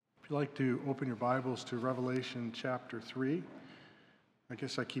you'd like to open your Bibles to Revelation chapter 3. I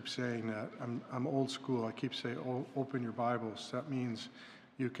guess I keep saying that. I'm old school. I keep saying, open your Bibles. That means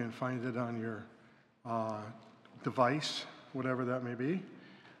you can find it on your device, whatever that may be.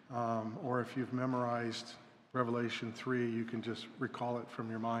 Or if you've memorized Revelation 3, you can just recall it from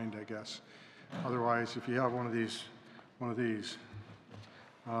your mind, I guess. Otherwise, if you have one of these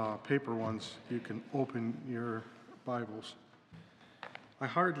paper ones, you can open your Bibles.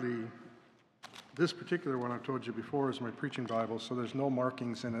 This particular one I've told you before is my preaching Bible, so there's no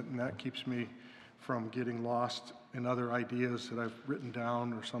markings in it, and that keeps me from getting lost in other ideas that I've written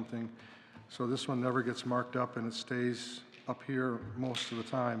down or something. So this one never gets marked up, and it stays up here most of the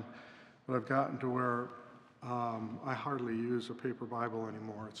time. But I've gotten to where I hardly use a paper Bible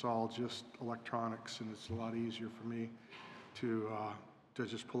anymore. It's all just electronics, and it's a lot easier for me to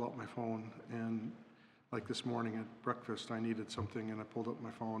just pull out my phone. And like this morning at breakfast, I needed something, and I pulled up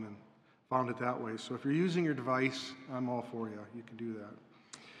my phone and found it that way. So if you're using your device, I'm all for you. You can do that.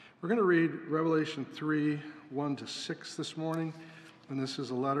 We're going to read Revelation 3, 1-6 this morning. And this is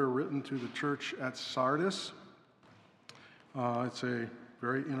a letter written to the church at Sardis. It's a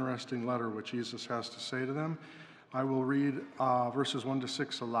very interesting letter, what Jesus has to say to them. I will read verses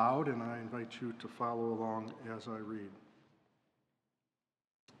 1-6 aloud, and I invite you to follow along as I read.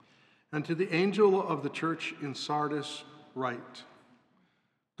 And to the angel of the church in Sardis write,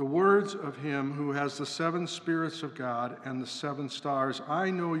 the words of him who has the 7 spirits of God and the 7 stars.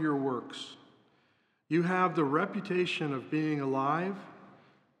 I know your works. You have the reputation of being alive,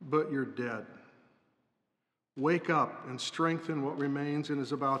 but you're dead. Wake up and strengthen what remains and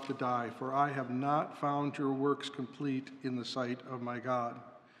is about to die, for I have not found your works complete in the sight of my God.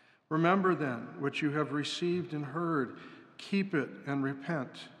 Remember then what you have received and heard. Keep it and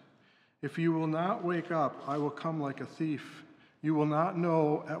repent. If you will not wake up, I will come like a thief. You will not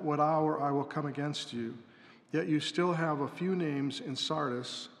know at what hour I will come against you. Yet you still have a few names in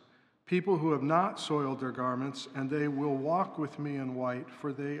Sardis, people who have not soiled their garments, and they will walk with me in white,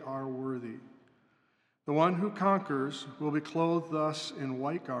 for they are worthy. The one who conquers will be clothed thus in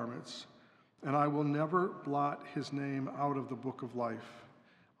white garments, and I will never blot his name out of the book of life.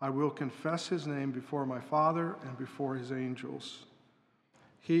 I will confess his name before my Father and before his angels.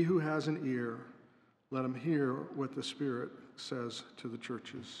 He who has an ear, let him hear what the Spirit says to the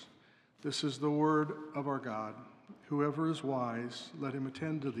churches. This is the word of our God. Whoever is wise, let him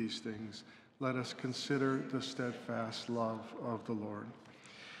attend to these things. Let us consider the steadfast love of the Lord.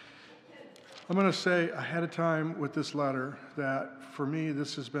 I'm going to say ahead of time with this letter that for me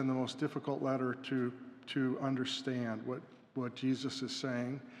this has been the most difficult letter to understand what Jesus is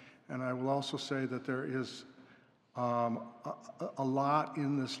saying. And I will also say that there is a lot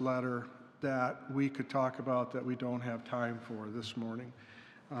in this letter that we could talk about that we don't have time for this morning.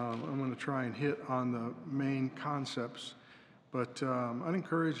 I'm going to try and hit on the main concepts, but I'd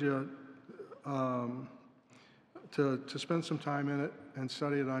encourage you to spend some time in it and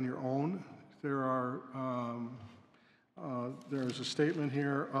study it on your own. There's a statement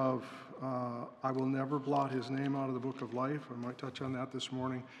here of I will never blot his name out of the book of life. I might touch on that this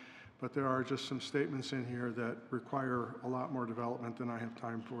morning. But there are just some statements in here that require a lot more development than I have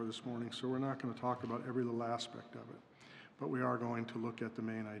time for this morning. So we're not going to talk about every little aspect of it. But we are going to look at the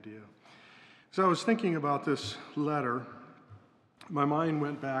main idea. So I was thinking about this letter. My mind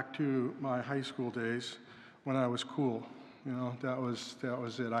went back to my high school days when I was cool. You know, that was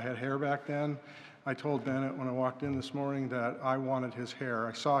it. I had hair back then. I told Bennett when I walked in this morning that I wanted his hair.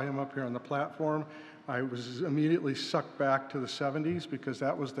 I saw him up here on the platform. I was immediately sucked back to the 70s because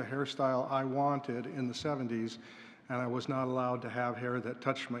that was the hairstyle I wanted in the 70s, and I was not allowed to have hair that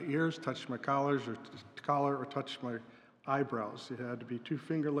touched my ears, touched my collar, or touched my eyebrows. It had to be 2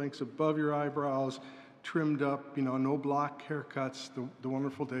 finger lengths above your eyebrows, trimmed up, no block haircuts, the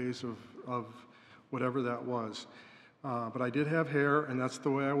wonderful days of whatever that was. But I did have hair, and that's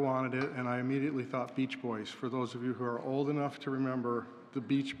the way I wanted it, and I immediately thought Beach Boys. For those of you who are old enough to remember the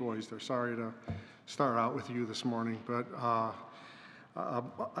Beach Boys, they're sorry to start out with you this morning, but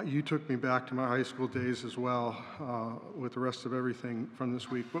you took me back to my high school days as well with the rest of everything from this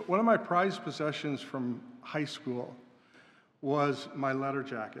week. But one of my prized possessions from high school was my letter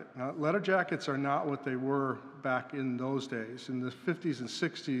jacket. Now, letter jackets are not what they were back in those days. In the 50s and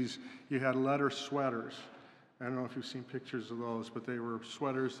 60s, you had letter sweaters. I don't know if you've seen pictures of those, but they were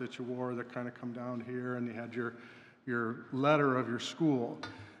sweaters that you wore that kind of come down here, and you had your letter of your school.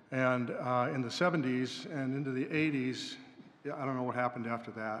 And in the 70s and into the 80s, I don't know what happened after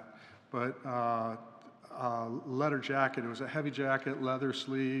that, but leather jacket, it was a heavy jacket, leather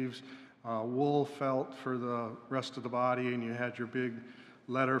sleeves, wool felt for the rest of the body, and you had your big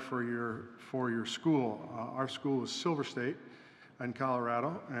letter for your school. Our school was Silver State in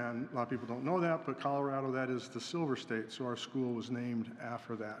Colorado, and a lot of people don't know that, but Colorado, that is the Silver State, so our school was named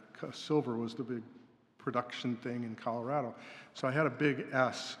after that. Silver was the big production thing in Colorado. So I had a big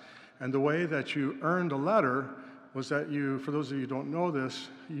S. And the way that you earned a letter was that you, for those of you who don't know this,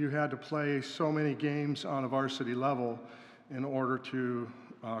 you had to play so many games on a varsity level in order to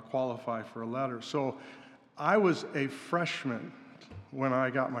qualify for a letter. So I was a freshman when I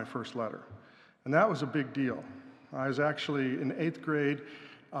got my first letter, and that was a big deal. I was actually in 8th grade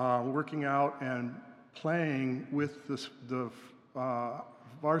working out and playing with the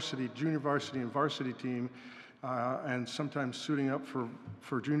varsity, junior varsity and varsity team, and sometimes suiting up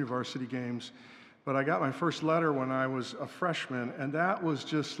for junior varsity games. But I got my first letter when I was a freshman, and that was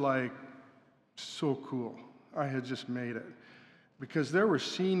just like so cool. I had just made it. Because there were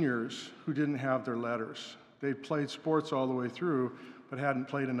seniors who didn't have their letters. They'd played sports all the way through, but hadn't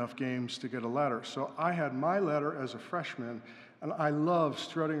played enough games to get a letter. So I had my letter as a freshman, and I loved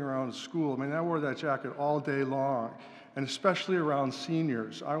strutting around school. I mean, I wore that jacket all day long, and especially around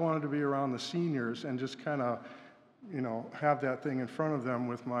seniors. I wanted to be around the seniors and just kind of, have that thing in front of them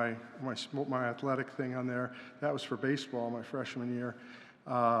with my athletic thing on there. That was for baseball my freshman year.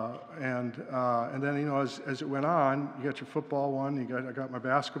 And then, as it went on, you got your football one, I got my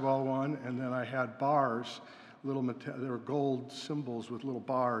basketball one, and then I had bars. There were gold symbols with little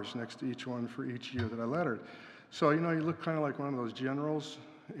bars next to each one for each year that I lettered. So, you look kind of like one of those generals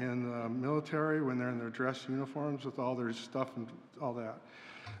in the military when they're in their dress uniforms with all their stuff and all that.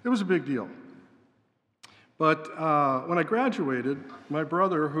 It was a big deal. But when I graduated, my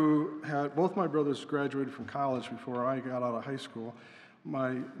brother, both my brothers graduated from college before I got out of high school.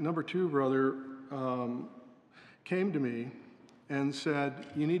 My number 2 brother came to me and said,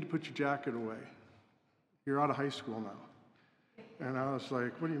 "You need to put your jacket away. You're out of high school now." And I was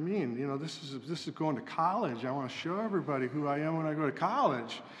like, "What do you mean? This is going to college. I want to show everybody who I am when I go to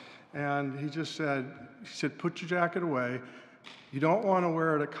college." And he said, "Put your jacket away. You don't want to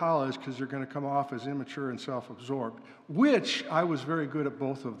wear it at college because you're going to come off as immature and self-absorbed," which I was very good at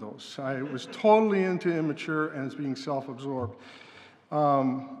both of those. I was totally into immature and as being self-absorbed.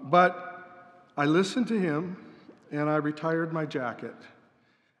 But I listened to him, and I retired my jacket.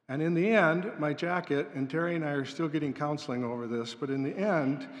 And in the end, my jacket, and Terry and I are still getting counseling over this, but in the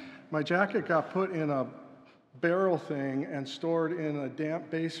end, my jacket got put in a barrel thing and stored in a damp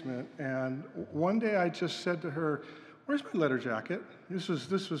basement. And one day I just said to her, "Where's my letter jacket?" This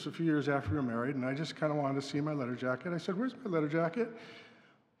was a few years after we were married, and I just kind of wanted to see my letter jacket. I said, "Where's my letter jacket?"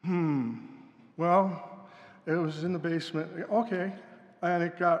 Well, it was in the basement. Okay. And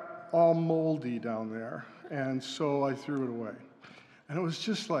it got all moldy down there, and so I threw it away. And it was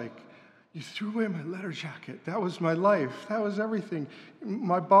just like, you threw away my letter jacket. That was my life. That was everything.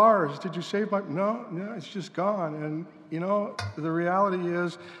 My bars, did you save my... No, it's just gone. And, the reality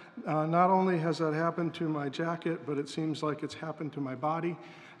is, not only has that happened to my jacket, but it seems like it's happened to my body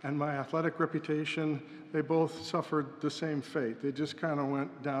and my athletic reputation. They both suffered the same fate. They just kind of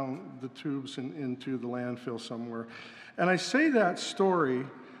went down the tubes and into the landfill somewhere. And I say that story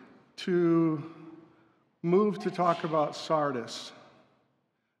to move to talk about Sardis,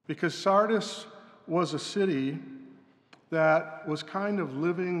 because Sardis was a city that was kind of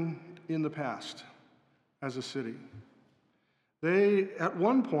living in the past as a city. At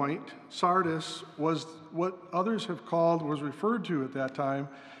one point, Sardis was what others was referred to at that time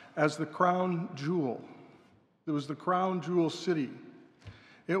as the crown jewel. It was the crown jewel city.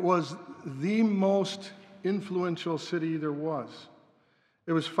 It was the most influential city there was.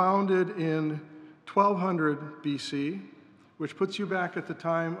 It was founded in 1200 BC, which puts you back at the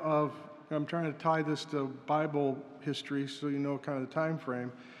time of, I'm trying to tie this to Bible history so you know kind of the time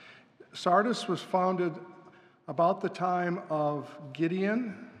frame. Sardis was founded about the time of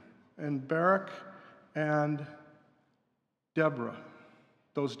Gideon and Barak and Deborah,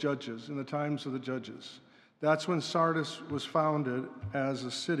 those judges, in the times of the judges. That's when Sardis was founded as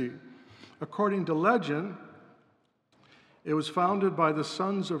a city. According to legend, it was founded by the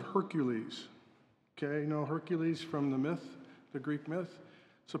sons of Hercules. Okay, Hercules from the myth, the Greek myth?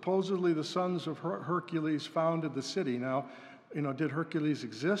 Supposedly the sons of Hercules founded the city. Now, did Hercules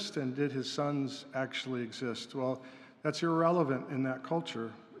exist, and did his sons actually exist? Well, that's irrelevant in that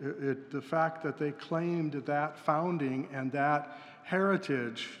culture. The fact that they claimed that founding and that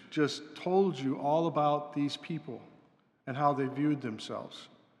heritage just told you all about these people and how they viewed themselves.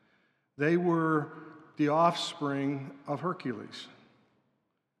 They were the offspring of Hercules.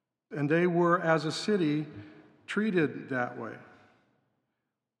 And they were, as a city, treated that way.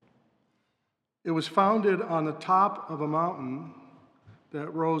 It was founded on the top of a mountain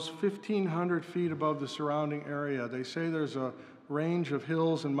that rose 1,500 feet above the surrounding area. They say there's a range of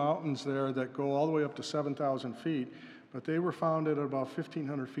hills and mountains there that go all the way up to 7,000 feet, but they were founded at about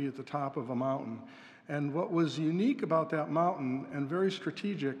 1,500 feet at the top of a mountain. And what was unique about that mountain, and very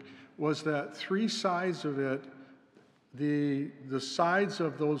strategic, was that three sides of it, the sides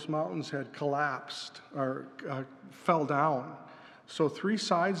of those mountains had collapsed or fell down. So three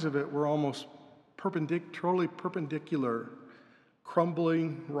sides of it were almost totally perpendicular,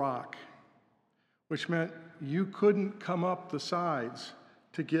 crumbling rock, which meant you couldn't come up the sides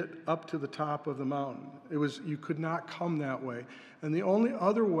to get up to the top of the mountain. You could not come that way. And the only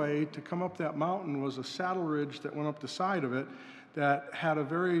other way to come up that mountain was a saddle ridge that went up the side of it that had a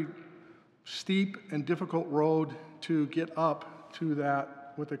very steep and difficult road to get up to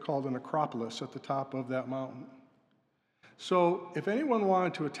that, what they called an acropolis at the top of that mountain. So if anyone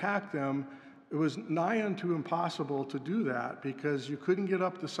wanted to attack them, it was nigh unto impossible to do that because you couldn't get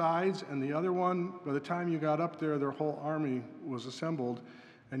up the sides, and the other one, by the time you got up there, their whole army was assembled,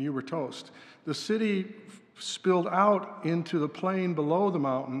 and you were toast. The city spilled out into the plain below the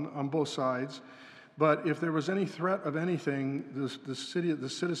mountain on both sides, but if there was any threat of anything, the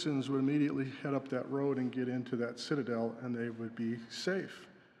citizens would immediately head up that road and get into that citadel, and they would be safe.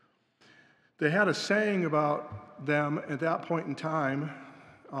 They had a saying about them at that point in time,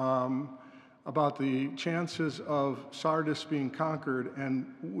 about the chances of Sardis being conquered,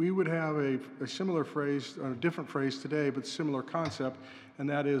 and we would have a similar phrase, or a different phrase today, but similar concept, and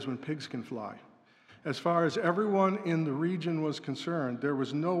that is when pigs can fly. As far as everyone in the region was concerned, there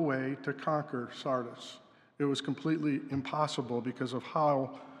was no way to conquer Sardis. It was completely impossible because of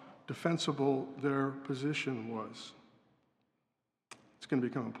how defensible their position was. It's going to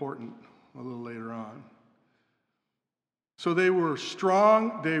become important a little later on. So they were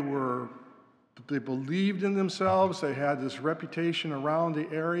strong, they believed in themselves. They had this reputation around the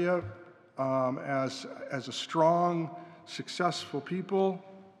area as a strong, successful people.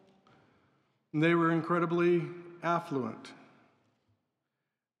 And they were incredibly affluent.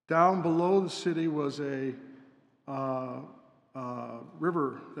 Down below the city was a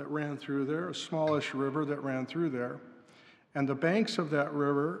river that ran through there, a smallish river that ran through there. And the banks of that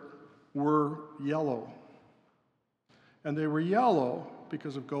river were yellow. And they were yellow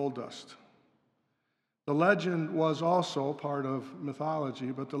because of gold dust. The legend was also part of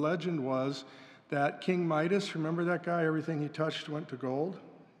mythology, but the legend was that King Midas, remember that guy, everything he touched went to gold?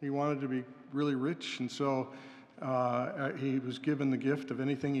 He wanted to be really rich, and so he was given the gift of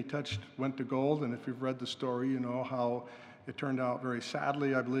anything he touched went to gold, and if you've read the story, you know how it turned out very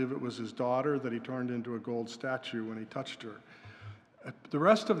sadly. I believe it was his daughter that he turned into a gold statue when he touched her. The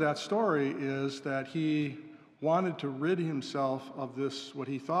rest of that story is that he wanted to rid himself of this, what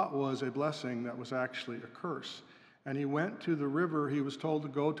he thought was a blessing that was actually a curse. And he went to the river. He was told to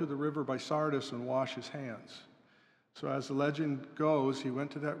go to the river by Sardis and wash his hands. So as the legend goes, he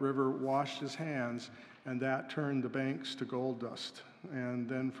went to that river, washed his hands, and that turned the banks to gold dust. And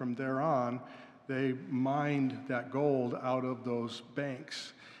then from there on, they mined that gold out of those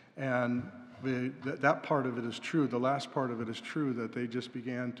banks. And that part of it is true. The last part of it is true, that they just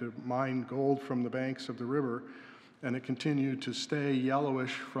began to mine gold from the banks of the river, and it continued to stay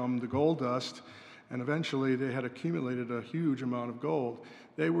yellowish from the gold dust, and eventually they had accumulated a huge amount of gold.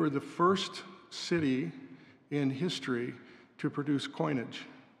 They were the first city in history to produce coinage.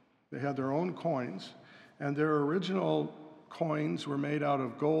 They had their own coins, and their original coins were made out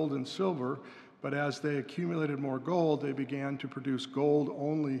of gold and silver, but as they accumulated more gold, they began to produce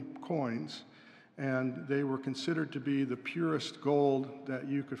gold-only coins, and they were considered to be the purest gold that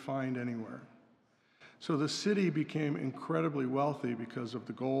you could find anywhere. So the city became incredibly wealthy because of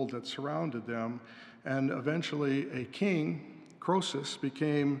the gold that surrounded them, and eventually a king, Croesus,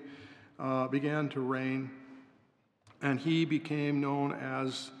 began to reign, and he became known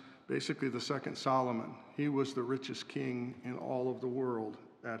as basically the second Solomon. He was the richest king in all of the world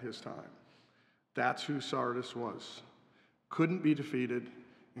at his time. That's who Sardis was. Couldn't be defeated,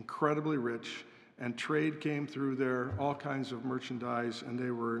 incredibly rich, and trade came through there, all kinds of merchandise, and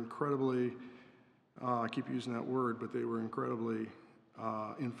they were incredibly, I keep using that word, but they were incredibly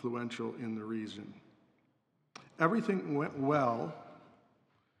influential in the region. Everything went well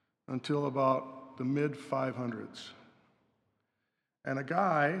until about the mid-500s. And a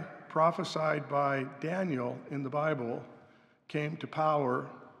guy prophesied by Daniel in the Bible came to power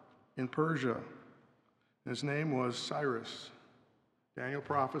in Persia. His name was Cyrus. Daniel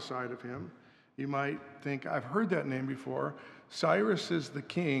prophesied of him. You might think, I've heard that name before. Cyrus is the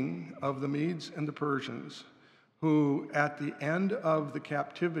king of the Medes and the Persians, who at the end of the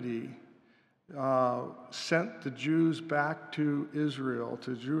captivity, sent the Jews back to Israel,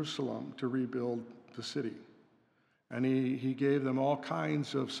 to Jerusalem, to rebuild the city. And he gave them all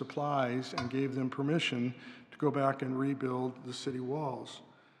kinds of supplies and gave them permission to go back and rebuild the city walls.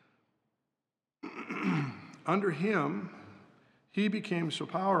 Under him, he became so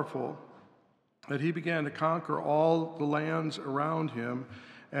powerful that he began to conquer all the lands around him.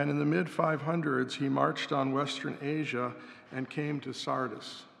 And in the mid-500s, he marched on Western Asia and came to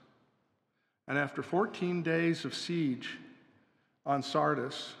Sardis. And after 14 days of siege on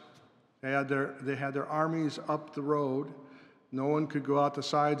Sardis, they had their armies up the road. No one could go out the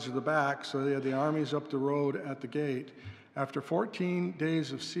sides or the back, so they had the armies up the road at the gate. After 14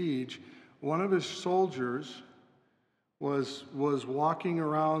 days of siege, one of his soldiers was walking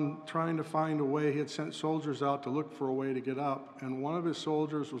around trying to find a way. He had sent soldiers out to look for a way to get up, and one of his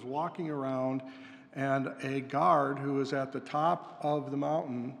soldiers was walking around, and a guard who was at the top of the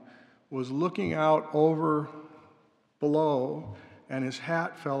mountain was looking out over below, and his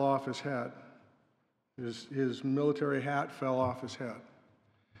hat fell off his head. His military hat fell off his head.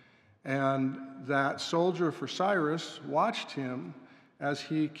 And that soldier for Cyrus watched him as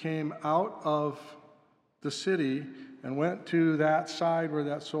he came out of the city and went to that side where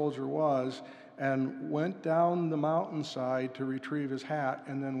that soldier was and went down the mountainside to retrieve his hat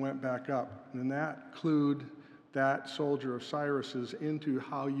and then went back up. And that clued that soldier of Cyrus's into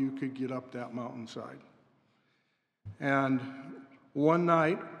how you could get up that mountainside. And one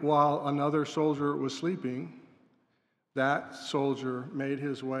night, while another soldier was sleeping, that soldier made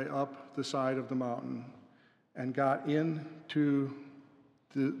his way up the side of the mountain and got into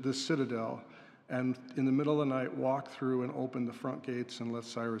the citadel, and in the middle of the night walked through and opened the front gates and let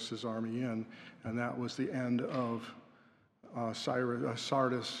Cyrus's army in. And that was the end of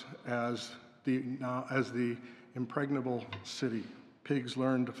Sardis as the impregnable city. Pigs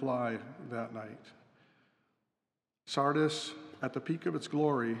learned to fly that night. Sardis, at the peak of its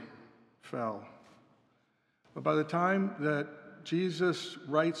glory, fell. But by the time that Jesus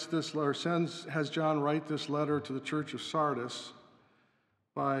writes this letter, has John write this letter to the church of Sardis,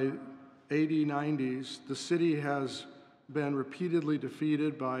 by AD 90s, the city has been repeatedly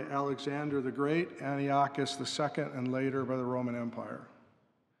defeated by Alexander the Great, Antiochus II, and later by the Roman Empire.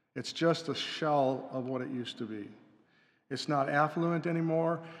 It's just a shell of what it used to be. It's not affluent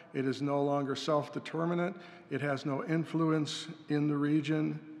anymore. It is no longer self-determinate. It has no influence in the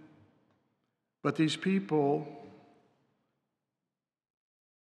region. But these people,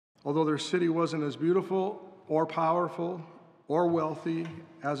 although their city wasn't as beautiful or powerful or wealthy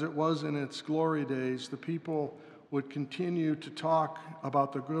as it was in its glory days, the people would continue to talk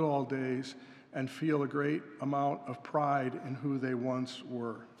about the good old days and feel a great amount of pride in who they once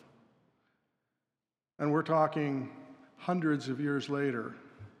were. And we're talking hundreds of years later.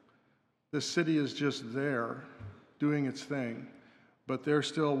 This city is just there doing its thing, but they're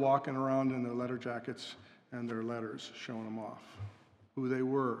still walking around in their letter jackets and their letters showing them off, who they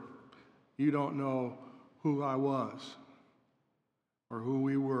were. You don't know who I was or who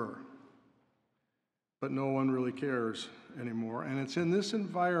we were, but no one really cares anymore. And it's in this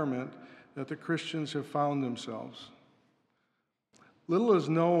environment that the Christians have found themselves. Little is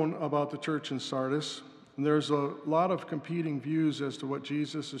known about the church in Sardis, and there's a lot of competing views as to what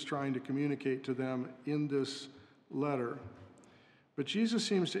Jesus is trying to communicate to them in this letter. But Jesus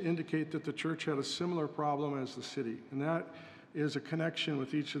seems to indicate that the church had a similar problem as the city, and that is a connection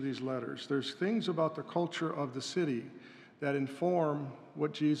with each of these letters. There's things about the culture of the city that inform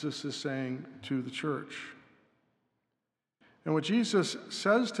what Jesus is saying to the church. And what Jesus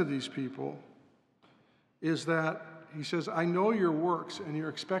says to these people is that he says, I know your works, and you're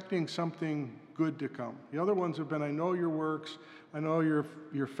expecting something good to come. The other ones have been, I know your works, I know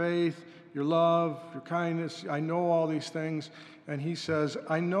your faith, your love, your kindness, I know all these things. And he says,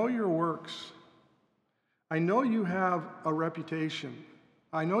 I know your works. I know you have a reputation.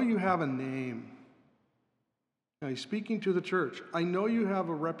 I know you have a name. Now he's speaking to the church. I know you have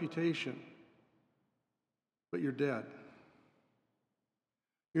a reputation, but you're dead.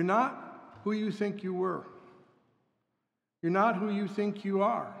 You're not who you think you were. You're not who you think you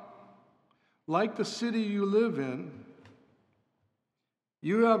are. Like the city you live in,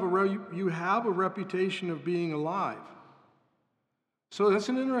 you have a reputation of being alive. So that's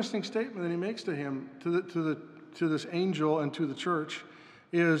an interesting statement that he makes to him, to this angel and to the church,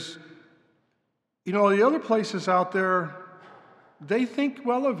 is, you know, the other places out there, they think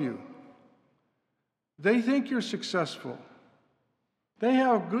well of you. They think you're successful.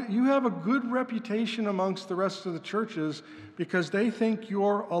 You have a good reputation amongst the rest of the churches because they think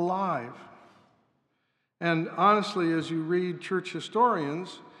you're alive. And honestly, as you read church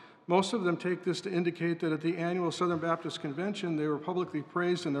historians, Most of them take this to indicate that at the annual Southern Baptist Convention, they were publicly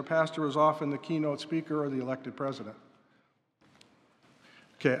praised and their pastor was often the keynote speaker or the elected president.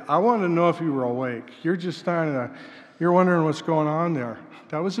 Okay, I want to know if you were awake. You're wondering what's going on there.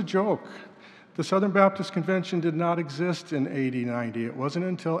 That was a joke. The Southern Baptist Convention did not exist in AD 90. It wasn't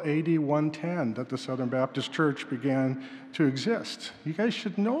until AD 110 that the Southern Baptist Church began to exist. You guys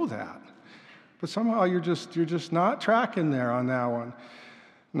should know that. But somehow you're just not tracking there on that one.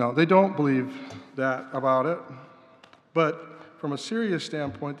 No, they don't believe that about it. But from a serious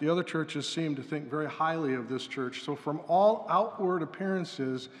standpoint, the other churches seem to think very highly of this church. So from all outward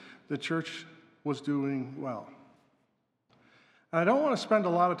appearances, the church was doing well. And I don't want to spend a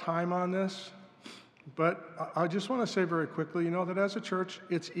lot of time on this, but I just want to say very quickly, that as a church,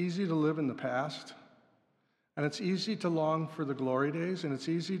 it's easy to live in the past, and it's easy to long for the glory days, and it's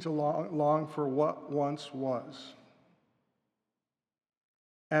easy to long for what once was.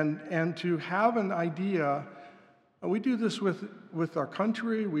 And to have an idea, we do this with our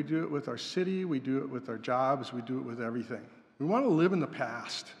country, we do it with our city, we do it with our jobs, we do it with everything. We want to live in the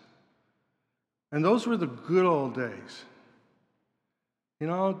past. And those were the good old days.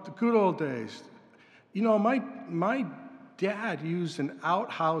 The good old days. My dad used an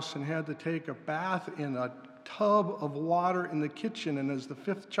outhouse and had to take a bath in a tub of water in the kitchen, and as the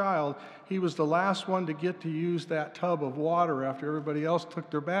fifth child, he was the last one to get to use that tub of water after everybody else took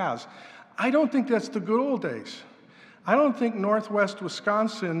their baths. I don't think that's the good old days. I don't think northwest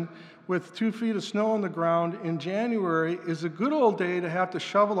Wisconsin with 2 feet of snow on the ground in January is a good old day to have to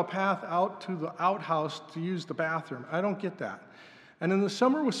shovel a path out to the outhouse to use the bathroom. I don't get that. And in the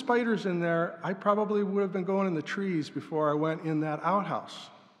summer with spiders in there, I probably would have been going in the trees before I went in that outhouse.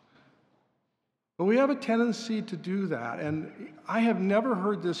 But we have a tendency to do that. And I have never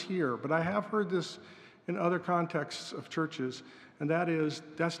heard this here, but I have heard this in other contexts of churches, and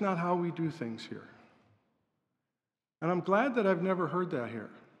that's not how we do things here. And I'm glad that I've never heard that here.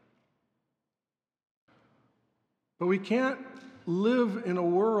 But we can't live in a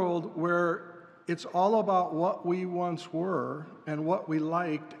world where it's all about what we once were and what we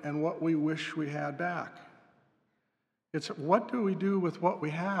liked and what we wish we had back. It's what do we do with what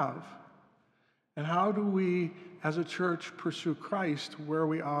we have? And how do we, as a church, pursue Christ where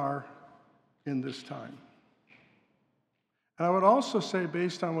we are in this time? And I would also say,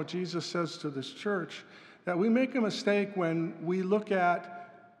 based on what Jesus says to this church, that we make a mistake when we look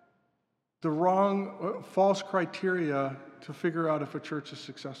at the wrong, false criteria to figure out if a church is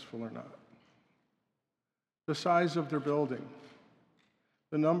successful or not. The size of their building,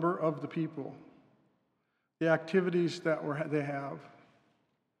 the number of the people, the activities that they have.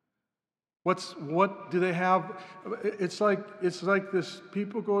 What do they have? It's like this.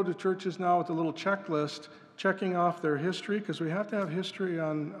 People go to churches now with a little checklist, checking off their history, because we have to have history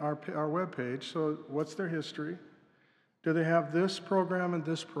on our webpage. So what's their history? Do they have this program and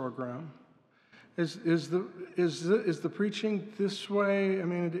this program? Is the preaching this way? I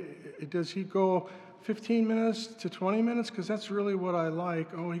mean, does he go 15 minutes to 20 minutes? Because that's really what I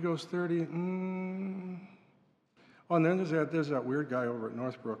like. Oh, he goes 30. Oh, and then there's that weird guy over at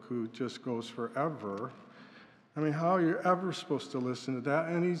Northbrook who just goes forever. I mean, how are you ever supposed to listen to that?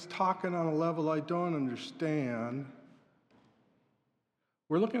 And he's talking on a level I don't understand.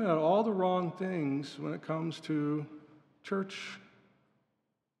 We're looking at all the wrong things when it comes to church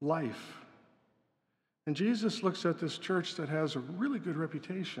life. And Jesus looks at this church that has a really good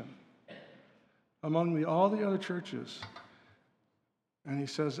reputation among all the other churches. And he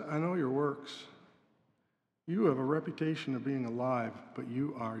says, I know your works. You have a reputation of being alive, but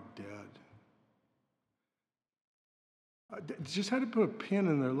you are dead. Just had to put a pin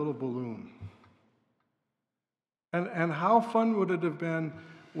in their little balloon. And how fun would it have been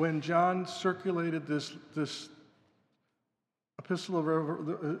when John circulated this epistle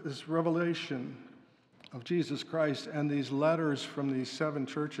of this revelation of Jesus Christ, and these letters from these 7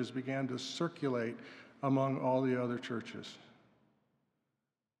 churches began to circulate among all the other churches.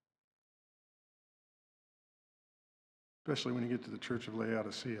 Especially when you get to the church of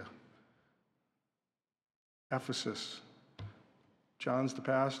Laodicea. Ephesus. John's the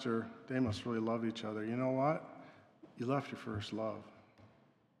pastor. They must really love each other. You know what? You left your first love.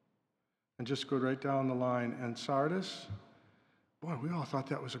 And just go right down the line. And Sardis, boy, we all thought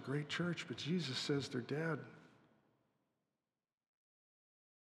that was a great church, but Jesus says they're dead.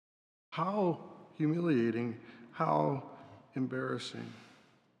 How humiliating, how embarrassing.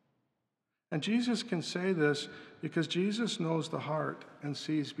 And Jesus can say this because Jesus knows the heart and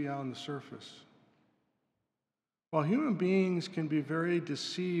sees beyond the surface. While human beings can be very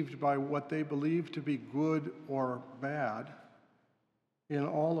deceived by what they believe to be good or bad, in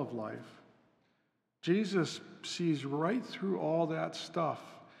all of life. Jesus sees right through all that stuff.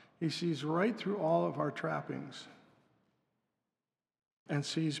 He sees right through all of our trappings and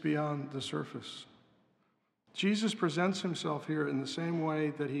sees beyond the surface. Jesus presents himself here in the same way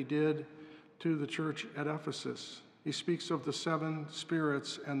that he did to the church at Ephesus. He speaks of the 7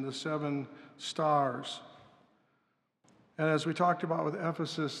 spirits and the 7 stars. And as we talked about with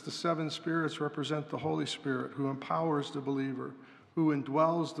Ephesus, the 7 spirits represent the Holy Spirit, who empowers the believer, who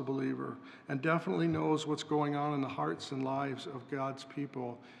indwells the believer, and definitely knows what's going on in the hearts and lives of God's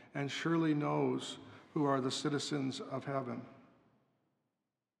people, and surely knows who are the citizens of heaven.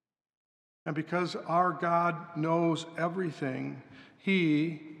 And because our God knows everything,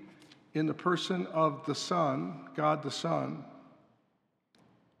 he, in the person of the Son, God the Son,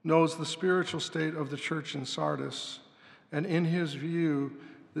 knows the spiritual state of the church in Sardis. And in his view,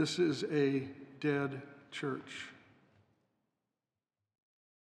 this is a dead church.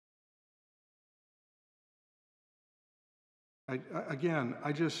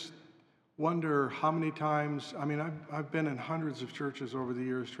 I just wonder how many times, I've been in hundreds of churches over the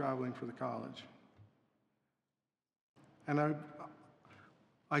years traveling for the college. And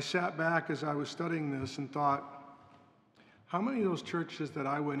I sat back as I was studying this and thought, how many of those churches that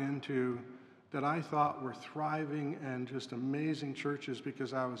I went into that I thought were thriving and just amazing churches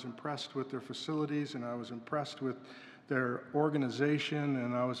because I was impressed with their facilities and I was impressed with their organization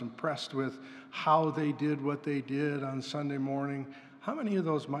and I was impressed with how they did what they did on Sunday morning, how many of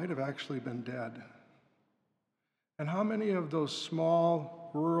those might have actually been dead? And how many of those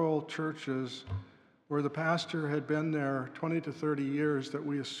small rural churches where the pastor had been there 20 to 30 years that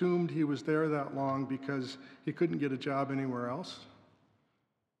we assumed he was there that long because he couldn't get a job anywhere else?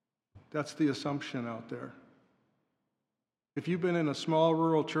 That's the assumption out there. If you've been in a small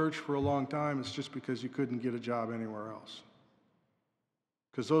rural church for a long time, it's just because you couldn't get a job anywhere else.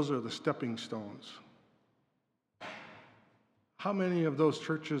 Because those are the stepping stones. How many of those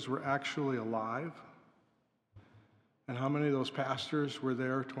churches were actually alive? And how many of those pastors were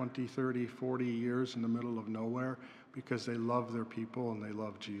there 20, 30, 40 years in the middle of nowhere because they love their people and they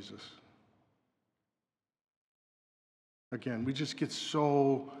love Jesus? Again, we just get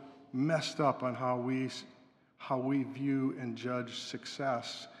so messed up on how we view and judge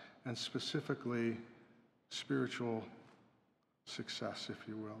success, and specifically spiritual success, if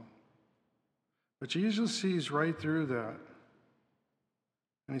you will. But Jesus sees right through that.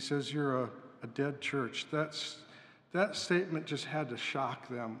 And he says, you're a dead church. That statement just had to shock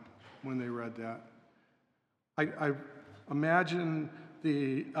them when they read that. I imagine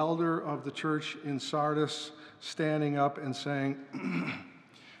the elder of the church in Sardis standing up and saying,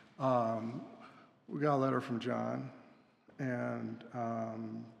 we got a letter from John, and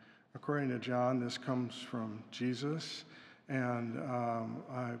according to John, this comes from Jesus, and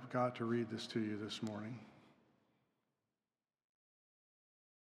I've got to read this to you this morning.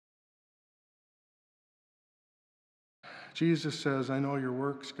 Jesus says, I know your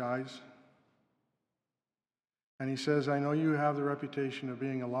works, guys. And he says, I know you have the reputation of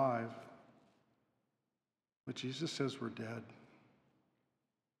being alive, but Jesus says we're dead.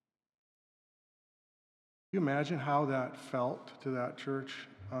 Can you imagine how that felt to that church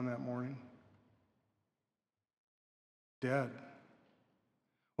on that morning? Dead.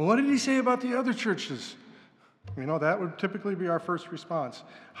 Well, what did he say about the other churches? You know, that would typically be our first response.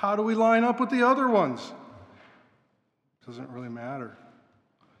 How do we line up with the other ones? Doesn't really matter.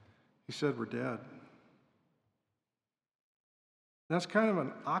 He said we're dead. That's kind of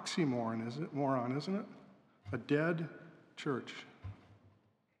an oxymoron, isn't it? A dead church.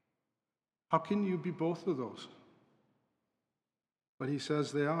 How can you be both of those? But he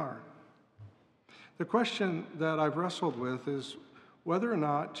says they are. The question that I've wrestled with is whether or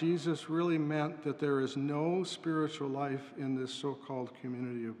not Jesus really meant that there is no spiritual life in this so-called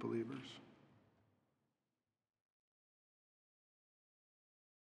community of believers.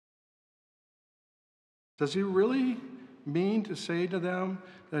 Does he really mean to say to them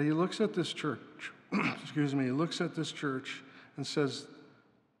that he looks at this church, he looks at this church and says,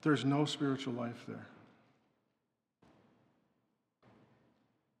 there's no spiritual life there?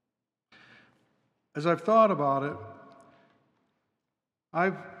 As I've thought about it,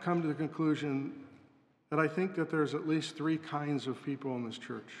 I've come to the conclusion that I think that there's at least 3 kinds of people in this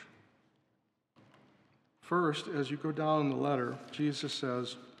church. First, as you go down in the letter, Jesus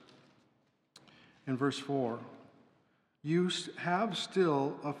says in verse 4, you have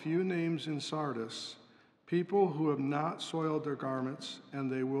still a few names in Sardis, people who have not soiled their garments,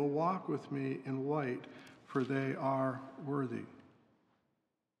 and they will walk with me in white, for they are worthy.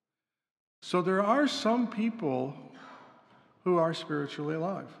 So there are some people who are spiritually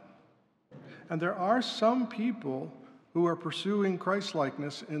alive. And there are some people who are pursuing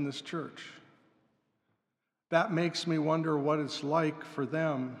Christ-likeness in this church. That makes me wonder what it's like for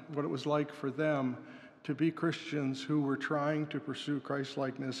them, what it was like for them to be Christians who were trying to pursue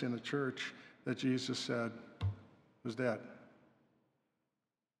Christ-likeness in a church that Jesus said was dead.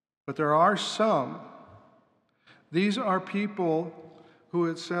 But there are some. These are people who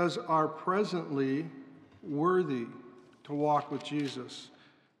it says are presently worthy to walk with Jesus.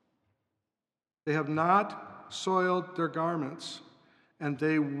 They have not soiled their garments, and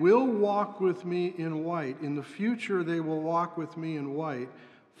they will walk with me in white. In the future, they will walk with me in white,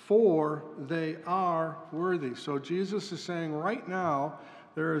 for they are worthy. So Jesus is saying right now,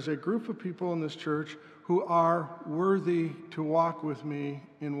 there is a group of people in this church who are worthy to walk with me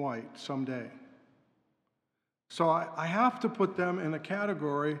in white someday. So I have to put them in a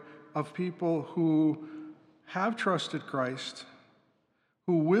category of people who have trusted Christ,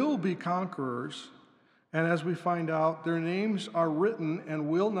 who will be conquerors, and as we find out, their names are written and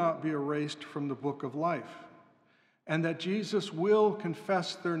will not be erased from the book of life, and that Jesus will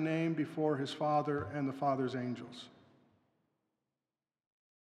confess their name before his Father and the Father's angels.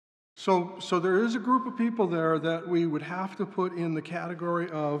 So there is a group of people there that we would have to put in the category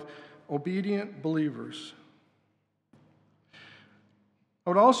of obedient believers. I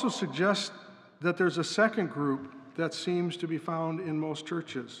would also suggest that there's a second group that seems to be found in most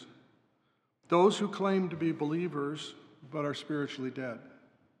churches. Those who claim to be believers but are spiritually dead.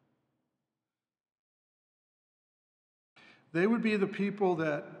 They would be the people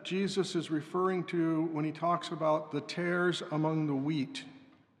that Jesus is referring to when he talks about the tares among the wheat,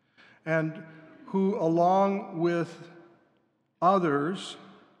 and who, along with others,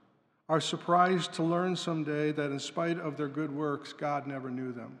 are surprised to learn someday that in spite of their good works, God never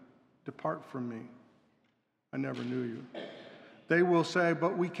knew them. Depart from me. I never knew you. They will say,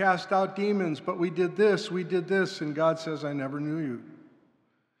 but we cast out demons, but we did this, and God says, I never knew you.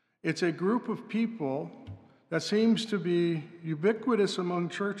 It's a group of people that seems to be ubiquitous among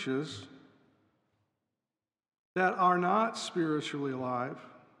churches that are not spiritually alive,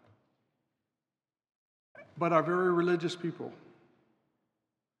 but are very religious people,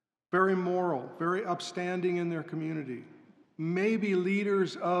 very moral, very upstanding in their community, maybe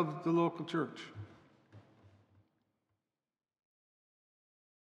leaders of the local church.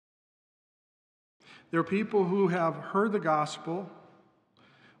 They're people who have heard the gospel,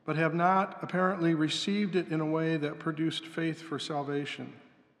 but have not apparently received it in a way that produced faith for salvation.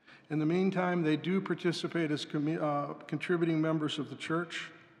 In the meantime, they do participate as contributing members of the church,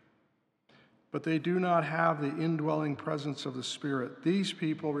 but they do not have the indwelling presence of the Spirit. These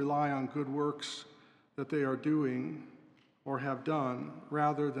people rely on good works that they are doing or have done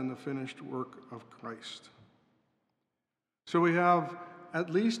rather than the finished work of Christ. So we have at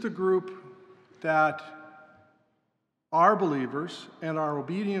least a group that are believers and are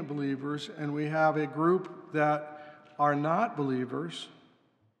obedient believers, and we have a group that are not believers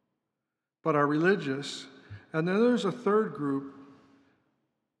but are religious. And then there's a third group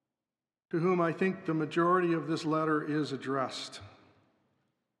to whom I think the majority of this letter is addressed.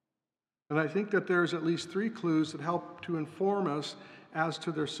 And I think that there's at least three clues that help to inform us as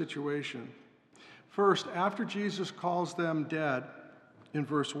to their situation. First, after Jesus calls them dead in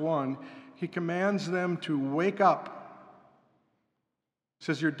verse 1, he commands them to wake up. He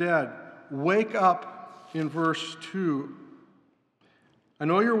says, you're dead. Wake up in verse 2. I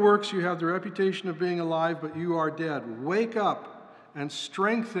know your works, you have the reputation of being alive, but you are dead. Wake up and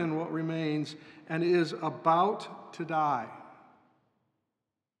strengthen what remains and is about to die.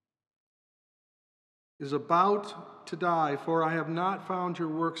 Is about to die, for I have not found your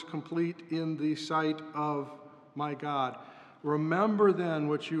works complete in the sight of my God. Remember then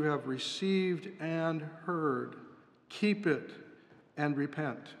what you have received and heard. Keep it and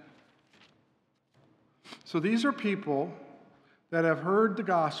repent. So these are people that have heard the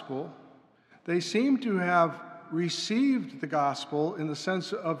gospel. They seem to have received the gospel in the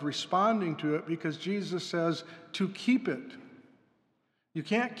sense of responding to it, because Jesus says to keep it. You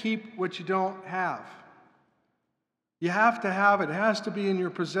can't keep what you don't have. You have to have it. It has to be in your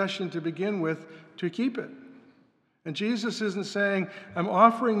possession to begin with to keep it. And Jesus isn't saying, I'm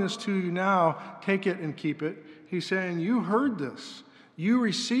offering this to you now, take it and keep it. He's saying, you heard this. You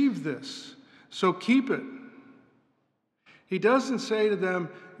received this. So keep it. He doesn't say to them,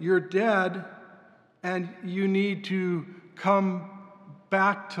 you're dead and you need to come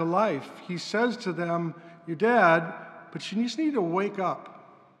back to life. He says to them, you're dead, but you just need to wake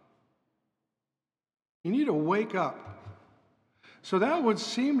up. You need to wake up. So that would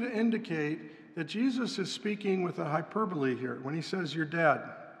seem to indicate that Jesus is speaking with a hyperbole here when he says you're dead.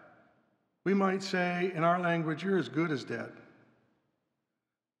 We might say in our language, you're as good as dead.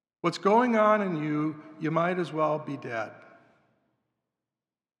 What's going on in you, you might as well be dead.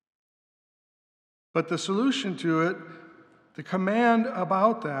 But the solution to it, the command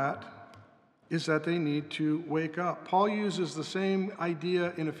about that, is that they need to wake up. Paul uses the same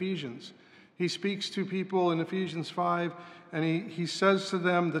idea in Ephesians. He speaks to people in Ephesians 5, and he says to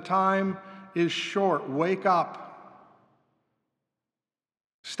them, the time is short. Wake up.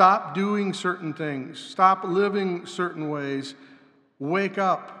 Stop doing certain things. Stop living certain ways. Wake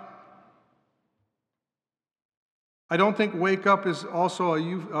up. I don't think wake up is also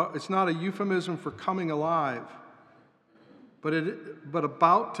it's not a euphemism for coming alive. But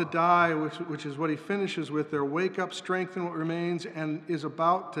about to die, which is what he finishes with there, wake up, strengthen what remains, and is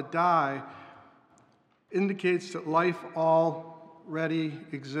about to die, indicates that life already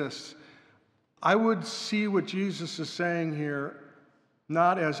exists. I would see what Jesus is saying here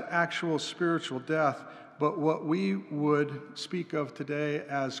not as actual spiritual death, but what we would speak of today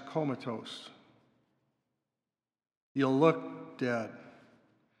as comatose. You'll look dead.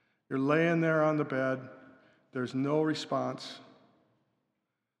 You're laying there on the bed. There's no response.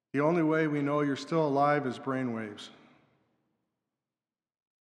 The only way we know you're still alive is brainwaves.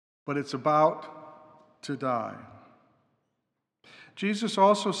 But it's about to die. Jesus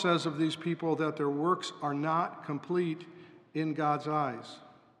also says of these people that their works are not complete in God's eyes.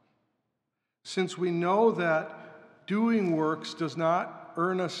 Since we know that doing works does not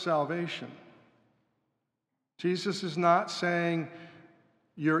earn us salvation, Jesus is not saying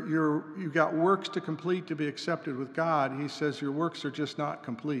you've got works to complete to be accepted with God. He says your works are just not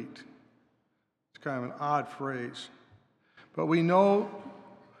complete. It's kind of an odd phrase. But we know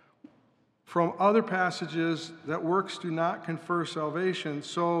from other passages that works do not confer salvation.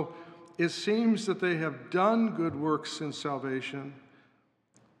 So it seems that they have done good works in salvation,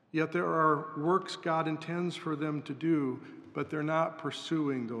 yet there are works God intends for them to do, but they're not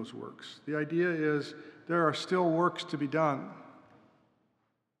pursuing those works. The idea is there are still works to be done.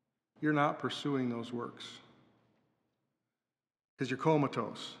 You're not pursuing those works because you're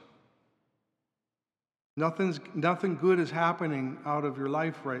comatose. Nothing good is happening out of your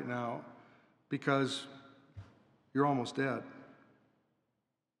life right now because you're almost dead.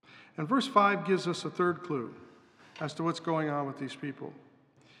 And verse 5 gives us a third clue as to what's going on with these people.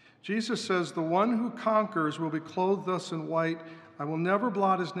 Jesus says, the one who conquers will be clothed thus in white. I will never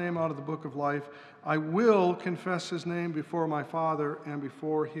blot his name out of the book of life. I will confess his name before my Father and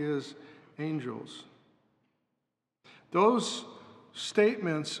before his angels. Those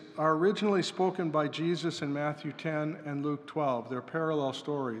statements are originally spoken by Jesus in Matthew 10 and Luke 12. They're parallel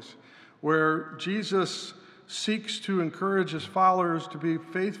stories where Jesus seeks to encourage his followers to be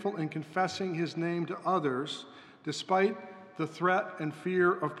faithful in confessing his name to others despite the threat and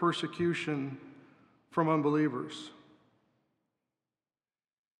fear of persecution from unbelievers.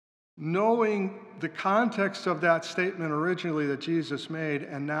 Knowing the context of that statement originally that Jesus made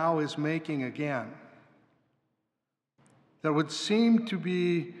and now is making again, that would seem to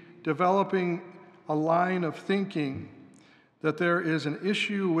be developing a line of thinking that there is an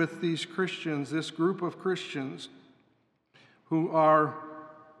issue with these Christians, this group of Christians who are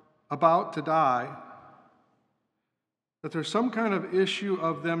about to die, that there's some kind of issue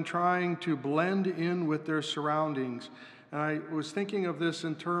of them trying to blend in with their surroundings. And I was thinking of this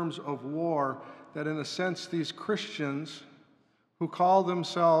in terms of war, that in a sense these Christians who call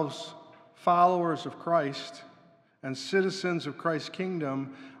themselves followers of Christ and citizens of Christ's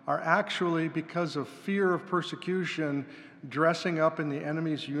kingdom are actually, because of fear of persecution, dressing up in the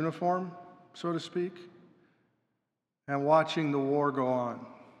enemy's uniform, so to speak, and watching the war go on.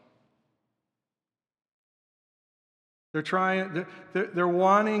 They're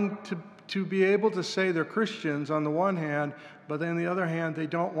wanting to be able to say they're Christians on the one hand, but then on the other hand, they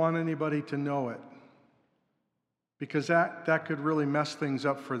don't want anybody to know it, because that could really mess things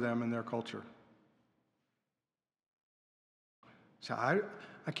up for them in their culture. So I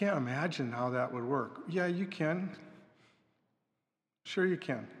can't imagine how that would work. Yeah, you can. Sure you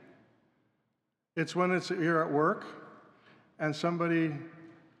can. It's when you're at work and somebody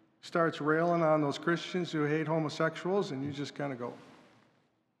starts railing on those Christians who hate homosexuals, and you just kind of go,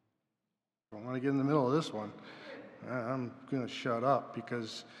 I don't want to get in the middle of this one. I'm going to shut up,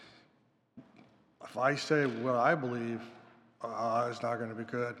 because if I say what I believe, it's not going to be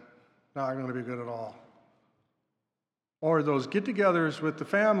good. Not going to be good at all. Or those get-togethers with the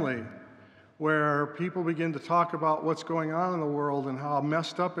family where people begin to talk about what's going on in the world and how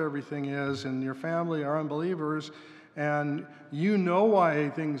messed up everything is, and your family are unbelievers, And you know why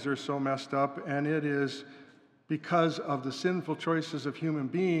things are so messed up, and it is because of the sinful choices of human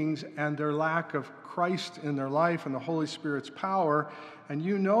beings and their lack of Christ in their life and the Holy Spirit's power. And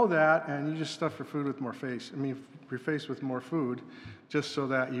you know that, and you just stuff your face with more food just so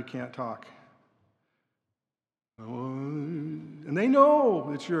that you can't talk. And they know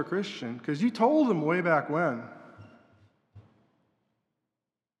that you're a Christian because you told them way back when.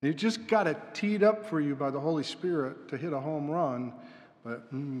 You just got it teed up for you by the Holy Spirit to hit a home run, but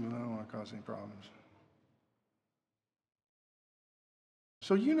I don't want to cause any problems.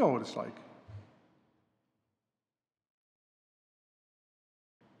 So you know what it's like.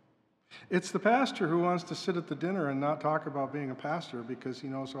 It's the pastor who wants to sit at the dinner and not talk about being a pastor because he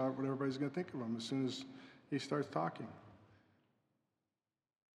knows what everybody's going to think of him as soon as he starts talking.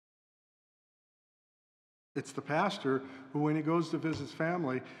 It's the pastor who, when he goes to visit his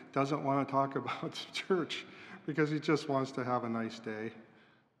family, doesn't want to talk about the church because he just wants to have a nice day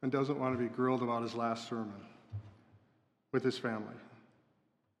and doesn't want to be grilled about his last sermon with his family.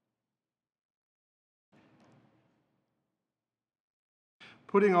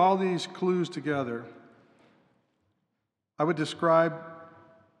 Putting all these clues together, I would describe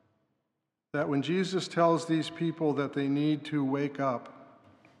that when Jesus tells these people that they need to wake up,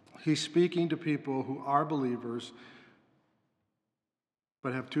 he's speaking to people who are believers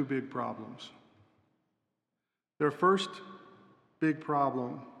but have two big problems. Their first big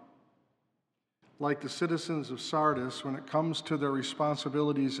problem, like the citizens of Sardis, when it comes to their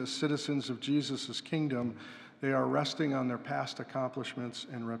responsibilities as citizens of Jesus' kingdom, they are resting on their past accomplishments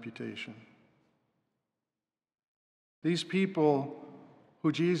and reputation. These people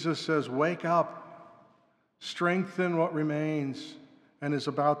who Jesus says, wake up, strengthen what remains and is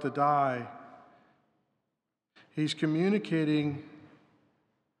about to die, he's communicating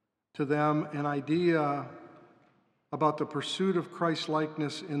to them an idea about the pursuit of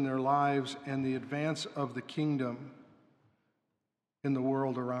Christ-likeness in their lives and the advance of the kingdom in the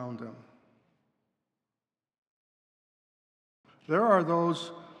world around them. There are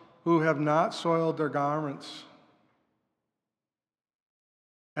those who have not soiled their garments,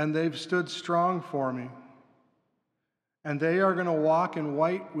 and they've stood strong for me. And they are going to walk in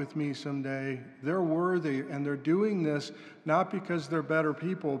white with me someday. They're worthy, and they're doing this not because they're better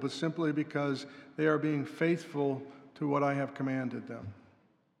people, but simply because they are being faithful to what I have commanded them,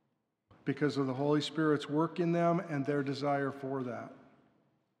 because of the Holy Spirit's work in them and their desire for that.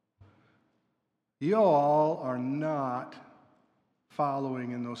 You all are not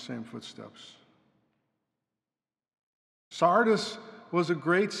following in those same footsteps. Sardis was a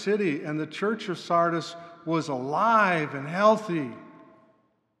great city, and the church of Sardis was alive and healthy.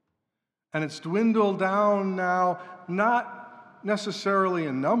 And it's dwindled down now, not necessarily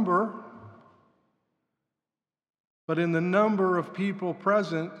in number, but in the number of people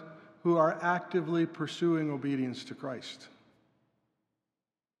present who are actively pursuing obedience to Christ.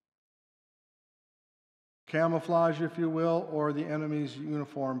 Camouflage, if you will, or the enemy's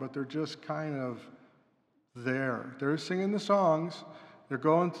uniform, but they're just kind of there. They're singing the songs. They're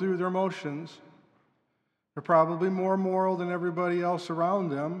going through their motions. They're probably more moral than everybody else around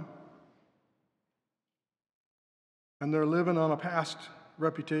them. And they're living on a past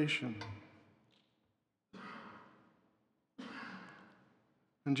reputation.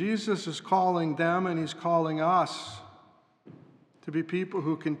 And Jesus is calling them, and he's calling us to be people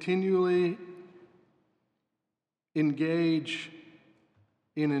who continually engage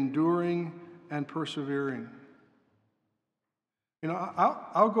in enduring and persevering. You know,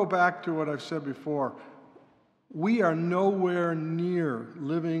 I'll go back to what I've said before. We are nowhere near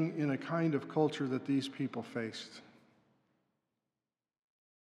living in a kind of culture that these people faced.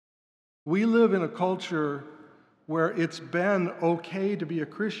 We live in a culture where it's been okay to be a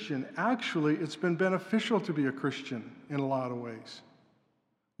Christian. Actually, it's been beneficial to be a Christian in a lot of ways.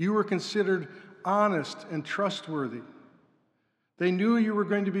 You were considered honest and trustworthy. They knew you were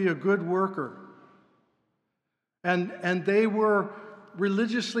going to be a good worker. And they were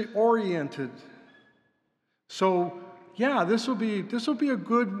religiously oriented. So, yeah, this will be a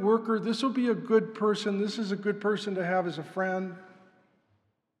good worker. This will be a good person. This is a good person to have as a friend.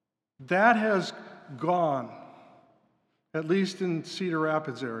 That has gone, at least in Cedar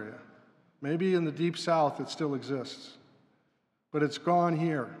Rapids area. Maybe in the Deep South it still exists, but it's gone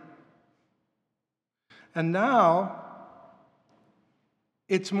here. And now,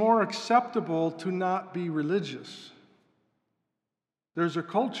 it's more acceptable to not be religious. There's a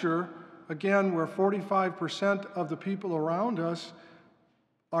culture, again, where 45% of the people around us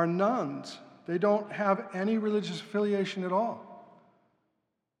are nuns. They don't have any religious affiliation at all.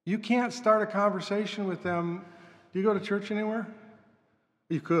 You can't start a conversation with them Do you go to church anywhere?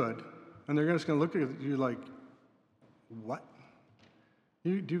 You could. And they're just going to look at you like, what?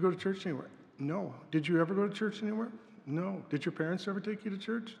 Do you go to church anywhere? No. Did you ever go to church anywhere? No. Did your parents ever take you to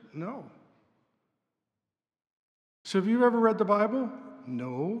church? No. So have you ever read the Bible?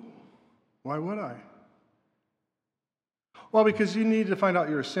 No. Why would I? Well, because you need to find out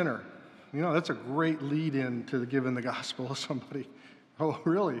you're a sinner. You know, that's a great lead-in to giving the gospel to somebody. Oh,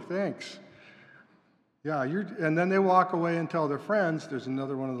 really? Thanks. Yeah, and then they walk away and tell their friends, there's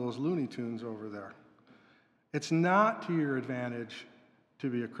another one of those Looney Tunes over there. It's not to your advantage to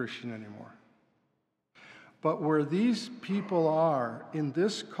be a Christian anymore. But where these people are in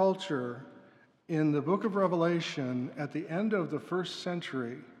this culture, in the book of Revelation, at the end of the first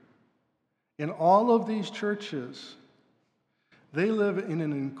century, in all of these churches, they live in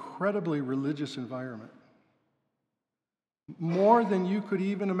an incredibly religious environment. More than you could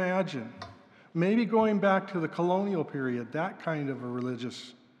even imagine. Maybe going back to the colonial period, that kind of a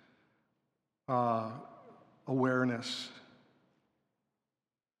religious awareness.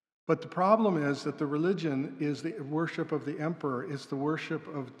 But the problem is that the religion is the worship of the emperor, it's the worship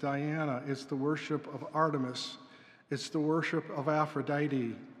of Diana, it's the worship of Artemis, it's the worship of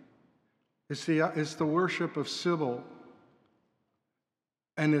Aphrodite, it's the worship of Sybil.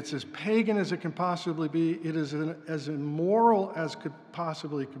 And it's as pagan as it can possibly be. It is as immoral as could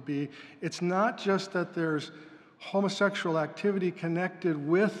possibly be. It's not just that there's homosexual activity connected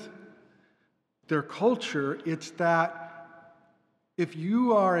with their culture. It's that if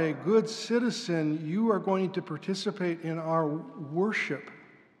you are a good citizen, you are going to participate in our worship.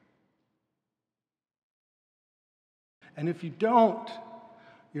 And if you don't,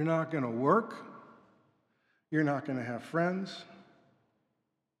 you're not going to work. You're not going to have friends.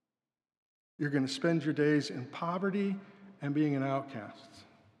 You're going to spend your days in poverty and being an outcast.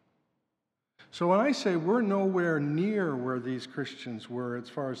 So when I say we're nowhere near where these Christians were as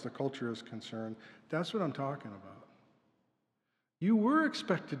far as the culture is concerned, that's what I'm talking about. You were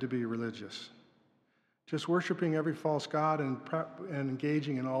expected to be religious, just worshiping every false god and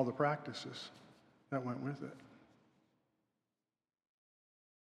engaging in all the practices that went with it.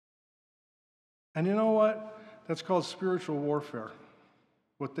 And you know what? That's called spiritual warfare.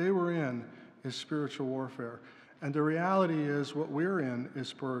 What they were in is spiritual warfare. And the reality is what we're in is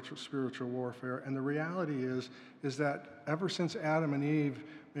spiritual warfare. And the reality is that ever since Adam and Eve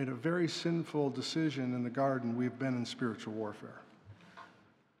made a very sinful decision in the garden, we've been in spiritual warfare.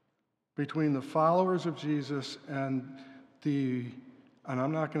 Between the followers of Jesus and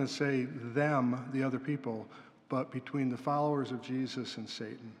I'm not going to say them, the other people, but between the followers of Jesus and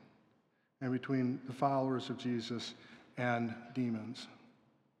Satan, and between the followers of Jesus and demons.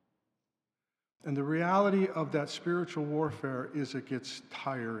 And the reality of that spiritual warfare is it gets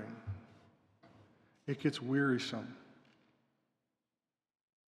tiring. It gets wearisome.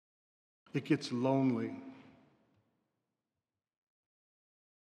 It gets lonely.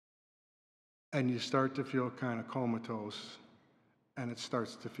 And you start to feel kind of comatose, and it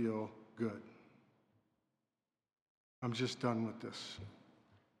starts to feel good. I'm just done with this.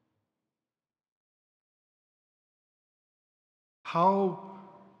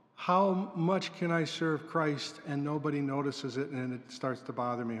 How much can I serve Christ and nobody notices it and it starts to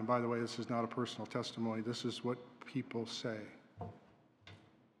bother me? And by the way, this is not a personal testimony. This is what people say.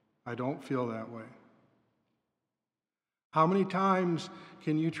 I don't feel that way. How many times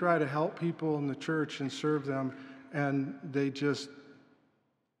can you try to help people in the church and serve them and they just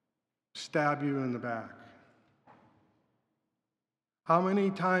stab you in the back? How many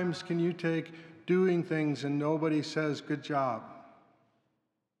times can you take doing things and nobody says, good job?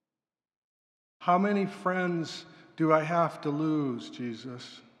 How many friends do I have to lose,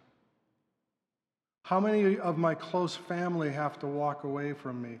 Jesus? How many of my close family have to walk away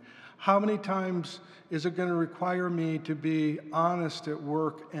from me? How many times is it going to require me to be honest at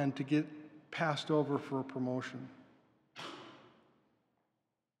work and to get passed over for a promotion?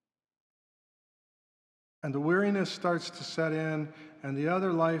 And the weariness starts to set in, and the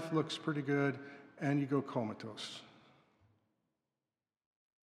other life looks pretty good, and you go comatose.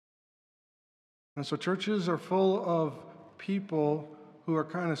 And so churches are full of people who are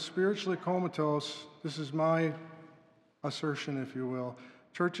kind of spiritually comatose. This is my assertion, if you will.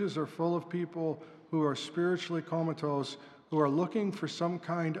 Churches are full of people who are spiritually comatose, who are looking for some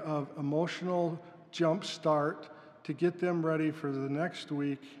kind of emotional jump start to get them ready for the next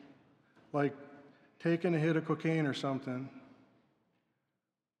week, like taking a hit of cocaine or something.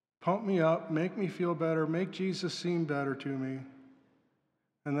 Pump me up, make me feel better, make Jesus seem better to me.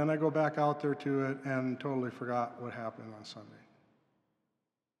 And then I go back out there to it and totally forgot what happened on Sunday.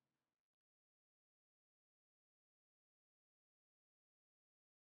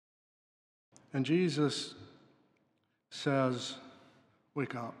 And Jesus says,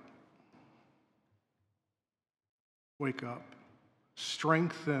 wake up. Wake up.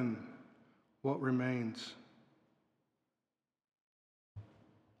 Strengthen what remains.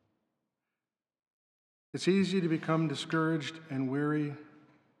 It's easy to become discouraged and weary.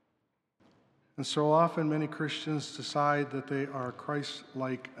 And so often many Christians decide that they are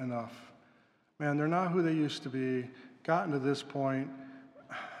Christ-like enough. Man, they're not who they used to be, gotten to this point,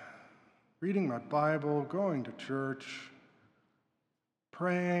 reading my Bible, going to church,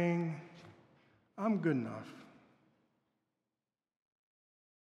 praying. I'm good enough.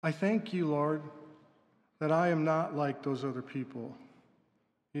 I thank you, Lord, that I am not like those other people,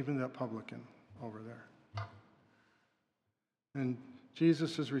 even that publican over there. And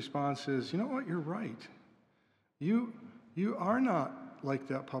Jesus' response is, you know what, you're right. You are not like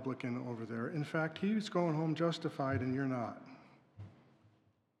that publican over there. In fact, he's going home justified and you're not.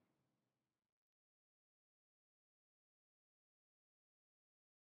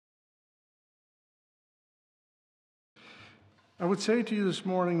 I would say to you this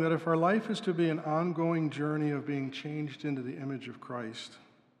morning that if our life is to be an ongoing journey of being changed into the image of Christ,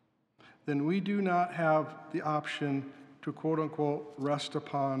 then we do not have the option to, quote unquote, rest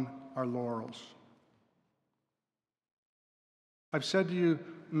upon our laurels. I've said to you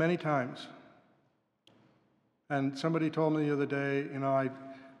many times, and somebody told me the other day, you know,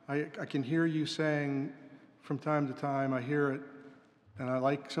 I can hear you saying from time to time, I hear it, and I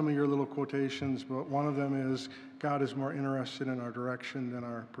like some of your little quotations, but one of them is, God is more interested in our direction than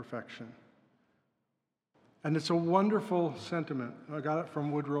our perfection. And it's a wonderful sentiment. I got it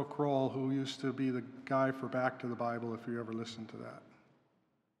from Woodrow Kroll, who used to be the guy for Back to the Bible, if you ever listened to that.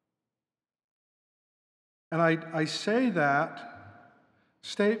 And I say that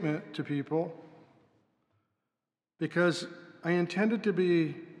statement to people because I intend it to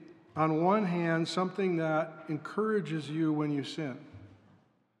be, on one hand, something that encourages you when you sin.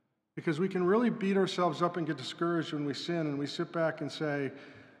 Because we can really beat ourselves up and get discouraged when we sin, and we sit back and say,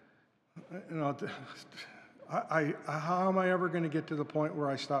 you know, how am I ever going to get to the point where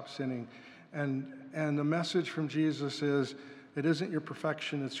I stop sinning? And the message from Jesus is, it isn't your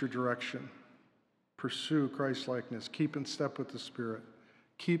perfection, it's your direction. Pursue Christ-likeness. Keep in step with the Spirit.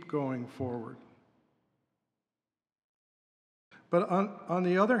 Keep going forward. But on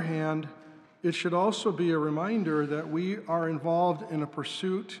the other hand, it should also be a reminder that we are involved in a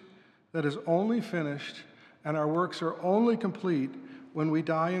pursuit that is only finished and our works are only complete when we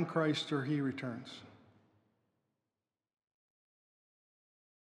die in Christ or He returns.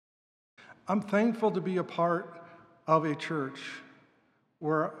 I'm thankful to be a part of a church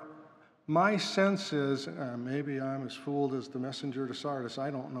where my sense is, maybe I'm as fooled as the messenger to Sardis,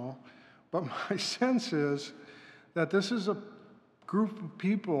 I don't know, but my sense is that this is a group of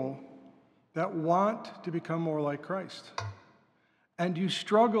people that want to become more like Christ. And you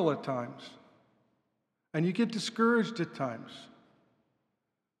struggle at times. And you get discouraged at times.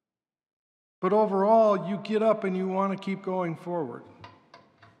 But overall, you get up and you want to keep going forward.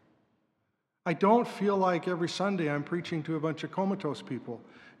 I don't feel like every Sunday I'm preaching to a bunch of comatose people.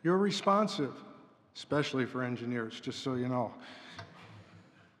 You're responsive, especially for engineers, just so you know.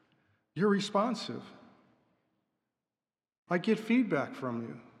 You're responsive. I get feedback from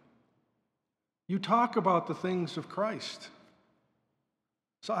you. You talk about the things of Christ.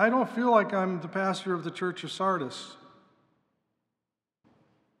 So I don't feel like I'm the pastor of the Church of Sardis.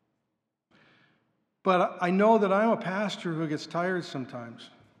 But I know that I'm a pastor who gets tired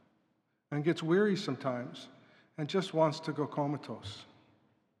sometimes and gets weary sometimes and just wants to go comatose.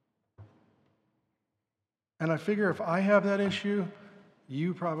 And I figure if I have that issue,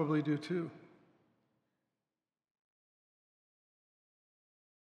 you probably do too.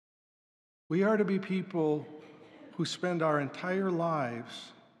 We are to be people who spend our entire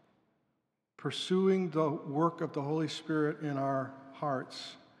lives pursuing the work of the Holy Spirit in our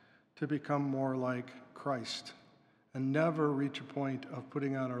hearts to become more like Christ and never reach a point of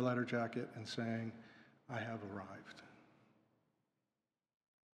putting on our leather jacket and saying, I have arrived.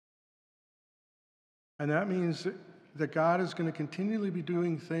 And that means that God is going to continually be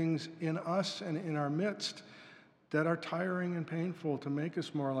doing things in us and in our midst that are tiring and painful to make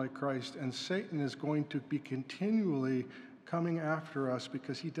us more like Christ, and Satan is going to be continually coming after us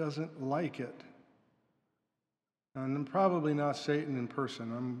because he doesn't like it. And probably not Satan in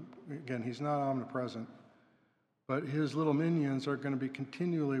person. Again, he's not omnipresent. But his little minions are going to be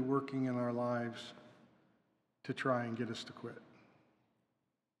continually working in our lives to try and get us to quit,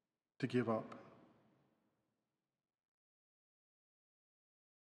 to give up.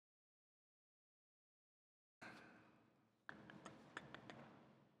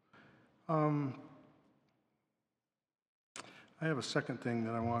 I have a second thing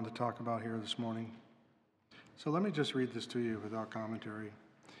that I wanted to talk about here this morning. So let me just read this to you without commentary.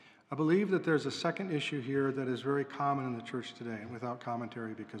 I believe that there's a second issue here that is very common in the church today, and without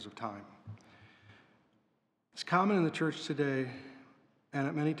commentary because of time. It's common in the church today, and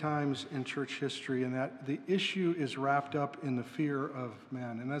at many times in church history, and that the issue is wrapped up in the fear of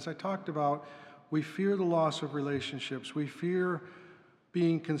man. And as I talked about, we fear the loss of relationships. We fear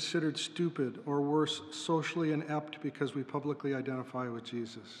being considered stupid or worse, socially inept because we publicly identify with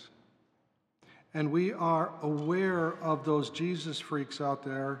Jesus. And we are aware of those Jesus freaks out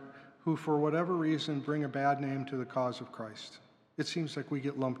there who, for whatever reason, bring a bad name to the cause of Christ. It seems like we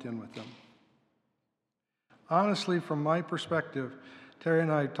get lumped in with them. Honestly, from my perspective, Terry and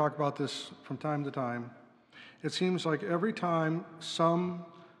I talk about this from time to time. It seems like every time some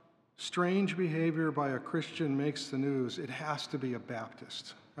strange behavior by a Christian makes the news, it has to be a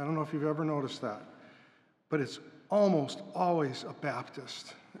Baptist. I don't know if you've ever noticed that, but it's almost always a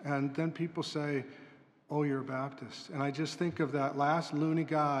Baptist. And then people say, oh, you're a Baptist. And I just think of that last loony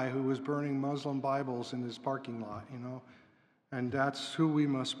guy who was burning Muslim Bibles in his parking lot, and that's who we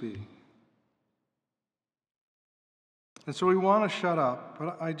must be. And so we want to shut up,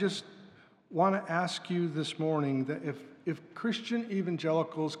 but I just want to ask you this morning that if Christian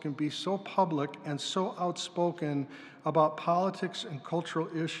evangelicals can be so public and so outspoken about politics and cultural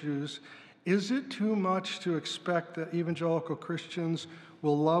issues, is it too much to expect that evangelical Christians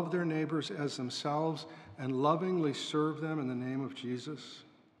will love their neighbors as themselves and lovingly serve them in the name of Jesus?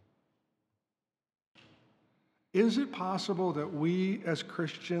 Is it possible that we as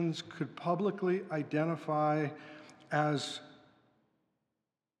Christians could publicly identify as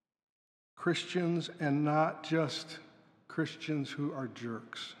Christians and not just Christians who are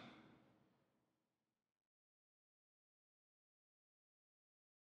jerks?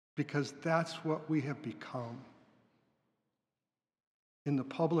 Because that's what we have become. In the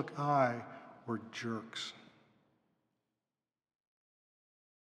public eye, we're jerks.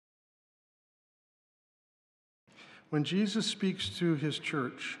 When Jesus speaks to his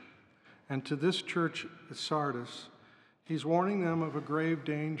church, and to this church at Sardis, he's warning them of a grave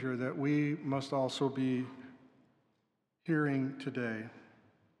danger that we must also be hearing today.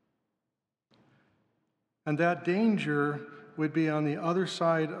 And that danger would be on the other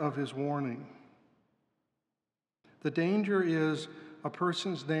side of his warning. The danger is a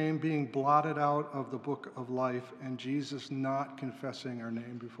person's name being blotted out of the book of life and Jesus not confessing our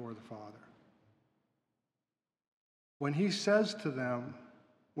name before the Father. When he says to them,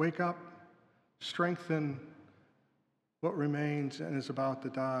 wake up, strengthen what remains and is about to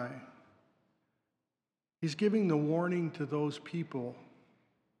die, he's giving the warning to those people.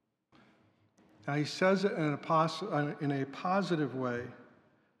 Now he says it in a positive way,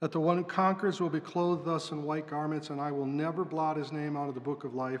 that the one who conquers will be clothed thus in white garments, and I will never blot his name out of the book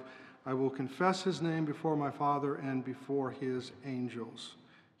of life. I will confess his name before my Father and before his angels.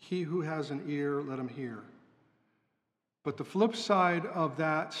 He who has an ear, let him hear. But the flip side of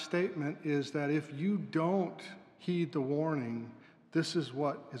that statement is that if you don't heed the warning, this is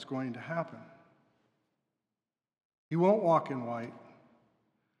what is going to happen. You won't walk in white.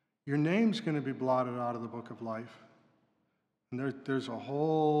 Your name's going to be blotted out of the book of life. And there's a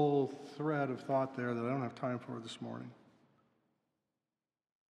whole thread of thought there that I don't have time for this morning.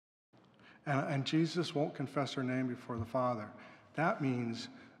 And Jesus won't confess her name before the Father. That means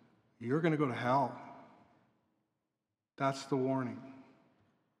you're going to go to hell. That's the warning.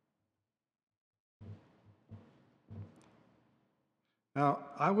 Now,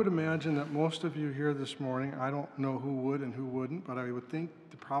 I would imagine that most of you here this morning, I don't know who would and who wouldn't, but I would think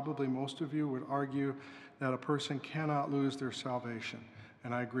that probably most of you would argue that a person cannot lose their salvation,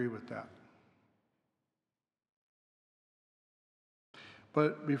 and I agree with that.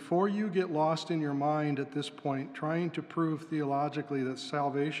 But before you get lost in your mind at this point, trying to prove theologically that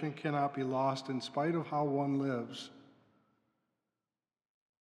salvation cannot be lost in spite of how one lives,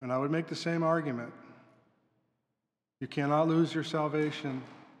 and I would make the same argument. You cannot lose your salvation.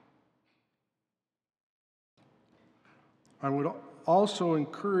 I would also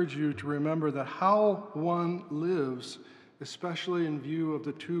encourage you to remember that how one lives, especially in view of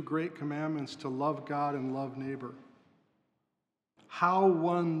the two great commandments to love God and love neighbor, how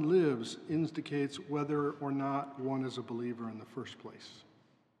one lives indicates whether or not one is a believer in the first place.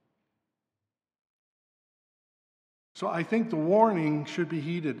 So I think the warning should be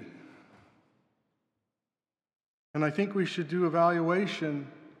heeded. And I think we should do evaluation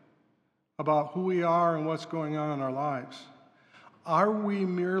about who we are and what's going on in our lives. Are we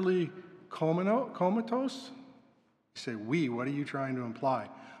merely comatose? You say, we, what are you trying to imply?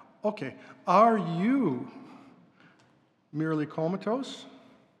 Okay, are you merely comatose?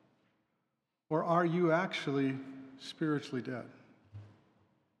 Or are you actually spiritually dead?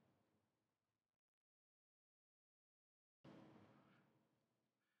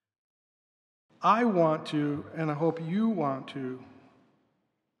 I want to, and I hope you want to,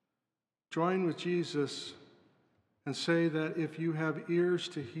 join with Jesus and say that if you have ears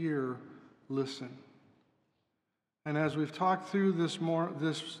to hear, listen. And as we've talked through this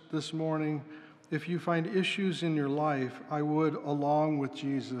morning, if you find issues in your life, I would, along with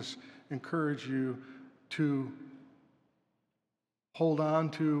Jesus, encourage you to hold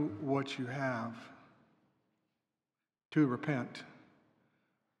on to what you have, to repent,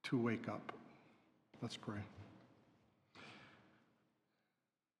 to wake up. Let's pray.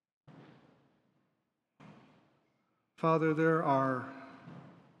 Father, there are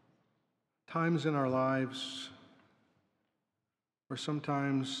times in our lives where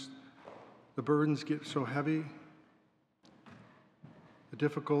sometimes the burdens get so heavy, the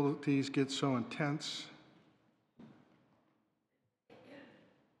difficulties get so intense,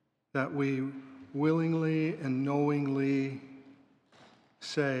 that we willingly and knowingly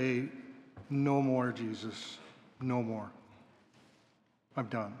say, no more, Jesus, no more. I'm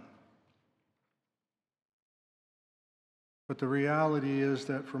done. But the reality is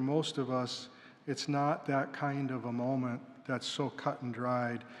that for most of us, it's not that kind of a moment that's so cut and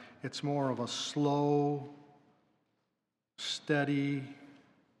dried. It's more of a slow, steady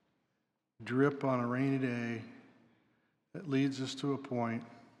drip on a rainy day that leads us to a point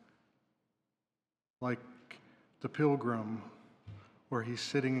like the pilgrim where he's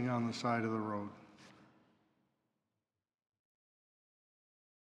sitting on the side of the road.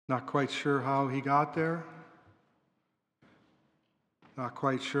 Not quite sure how he got there. Not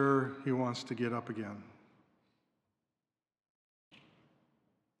quite sure he wants to get up again.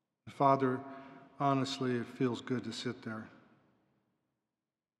 Father, honestly, it feels good to sit there.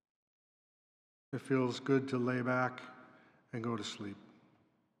 It feels good to lay back and go to sleep.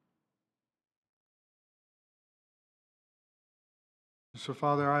 So,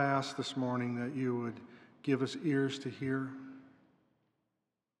 Father, I ask this morning that you would give us ears to hear,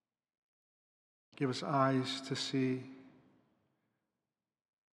 give us eyes to see,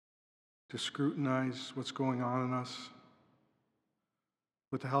 to scrutinize what's going on in us.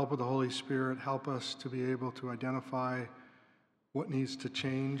 With the help of the Holy Spirit, help us to be able to identify what needs to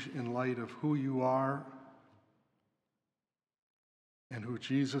change in light of who you are and who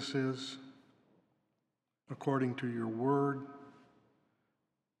Jesus is, according to your word.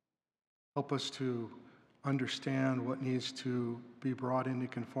 Help us to understand what needs to be brought into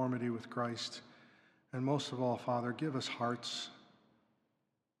conformity with Christ. And most of all, Father, give us hearts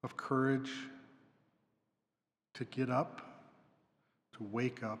of courage to get up, to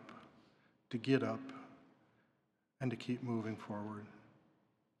wake up, to get up, and to keep moving forward.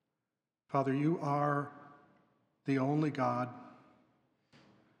 Father, you are the only God,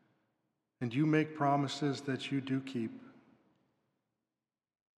 and you make promises that you do keep.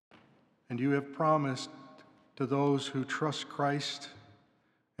 And you have promised to those who trust Christ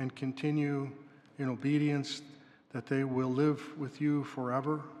and continue in obedience that they will live with you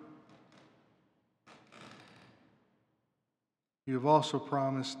forever. You have also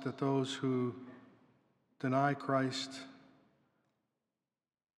promised that those who deny Christ,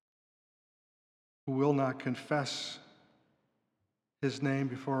 who will not confess his name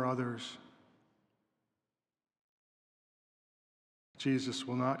before others, Jesus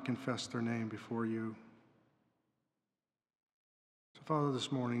will not confess their name before you. So, Father,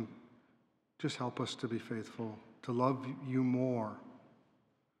 this morning, just help us to be faithful, to love you more,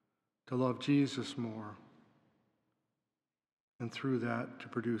 to love Jesus more, and through that to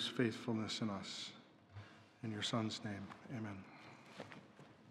produce faithfulness in us. In your Son's name, amen.